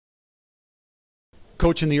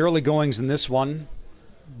Coach, in the early goings in this one,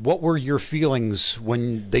 what were your feelings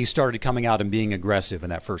when they started coming out and being aggressive in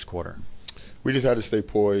that first quarter? We just had to stay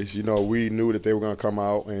poised. We knew that they were going to come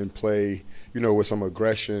out and play, with some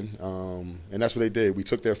aggression, and that's what they did. We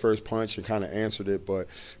took their first punch and kind of answered it, but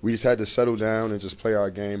we just had to settle down and just play our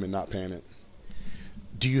game and not panic.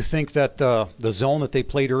 Do you think that the zone that they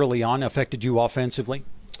played early on affected you offensively?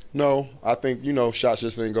 No, I think shots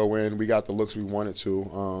just didn't go in. We got the looks we wanted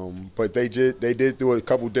to, but they did do a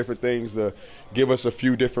couple different things to give us a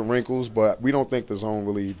few different wrinkles. But we don't think the zone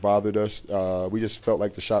really bothered us. We just felt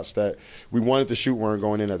like the shots that we wanted to shoot weren't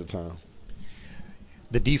going in at the time.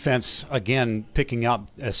 The defense again picking up,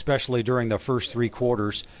 especially during the first three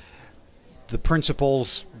quarters. The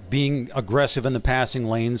principles being aggressive in the passing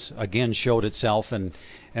lanes again showed itself, and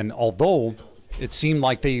although it seemed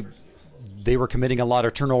like they were committing a lot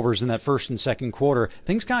of turnovers in that first and second quarter,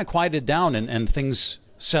 things kind of quieted down and things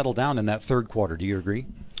settled down in that third quarter. Do you agree?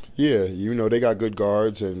 Yeah, they got good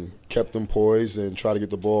guards and kept them poised and tried to get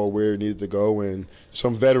the ball where it needed to go, and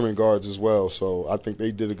some veteran guards as well. So I think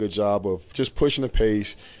they did a good job of just pushing the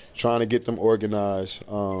pace, trying to get them organized,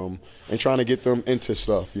 and trying to get them into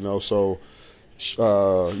stuff, So,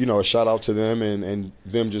 a shout out to them and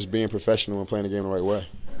them just being professional and playing the game the right way.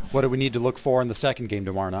 What do we need to look for in the second game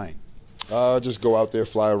tomorrow night? Just go out there,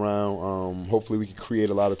 fly around. Hopefully we can create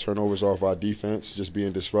a lot of turnovers off our defense, just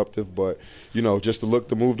being disruptive. But, just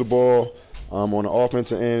to move the ball on the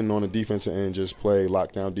offensive end and on the defensive end, just play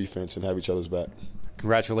lockdown defense and have each other's back.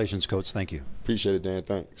 Congratulations, Coach. Thank you. Appreciate it, Dan.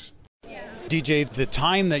 Thanks. DJ, the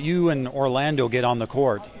time that you and Orlando get on the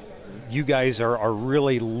court, you guys are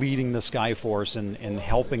really leading the Skyforce and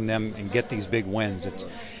helping them and get these big wins.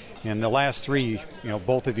 And the last three,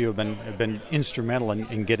 both of you have been instrumental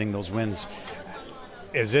in getting those wins.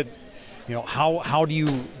 Is it, how do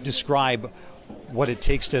you describe what it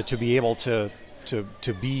takes to be able to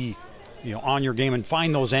be, on your game and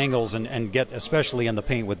find those angles and get, especially in the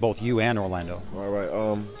paint with both you and Orlando? All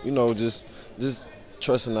right. Just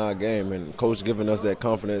trusting our game, and Coach giving us that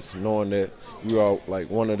confidence, knowing that we are like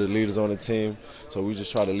one of the leaders on the team. So we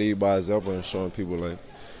just try to lead by example and showing people like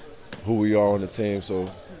who we are on the team. So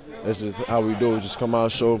that's just how we do it. Just come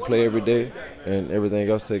out, show, play every day, and everything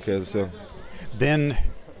else take care of itself. Then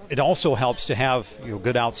it also helps to have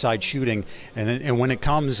good outside shooting, and when it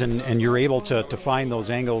comes and you're able to find those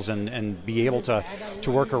angles and be able to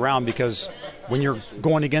work around, because when you're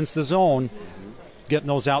going against the zone, getting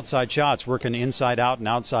those outside shots, working inside out and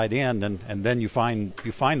outside in, and then you find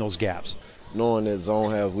those gaps. Knowing that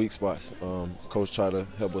zone has weak spots, Coach try to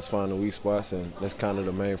help us find the weak spots, and that's kind of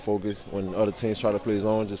the main focus. When other teams try to play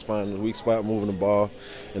zone, just find the weak spot, moving the ball,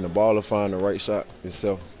 and the ball will find the right shot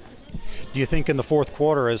itself. Do you think in the fourth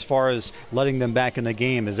quarter, as far as letting them back in the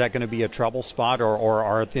game, is that going to be a trouble spot, or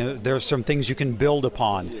are there some things you can build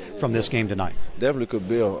upon from this game tonight? Definitely could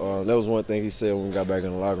build. That was one thing he said when we got back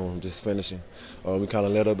in the locker room, just finishing. We kind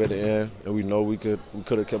of let up at the end, and we know we could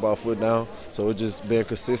have kept our foot down. So it's just being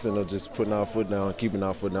consistent of just putting our foot down, keeping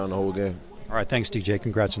our foot down the whole game. All right, thanks, DJ.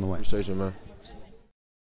 Congrats on the win. Appreciate you, man.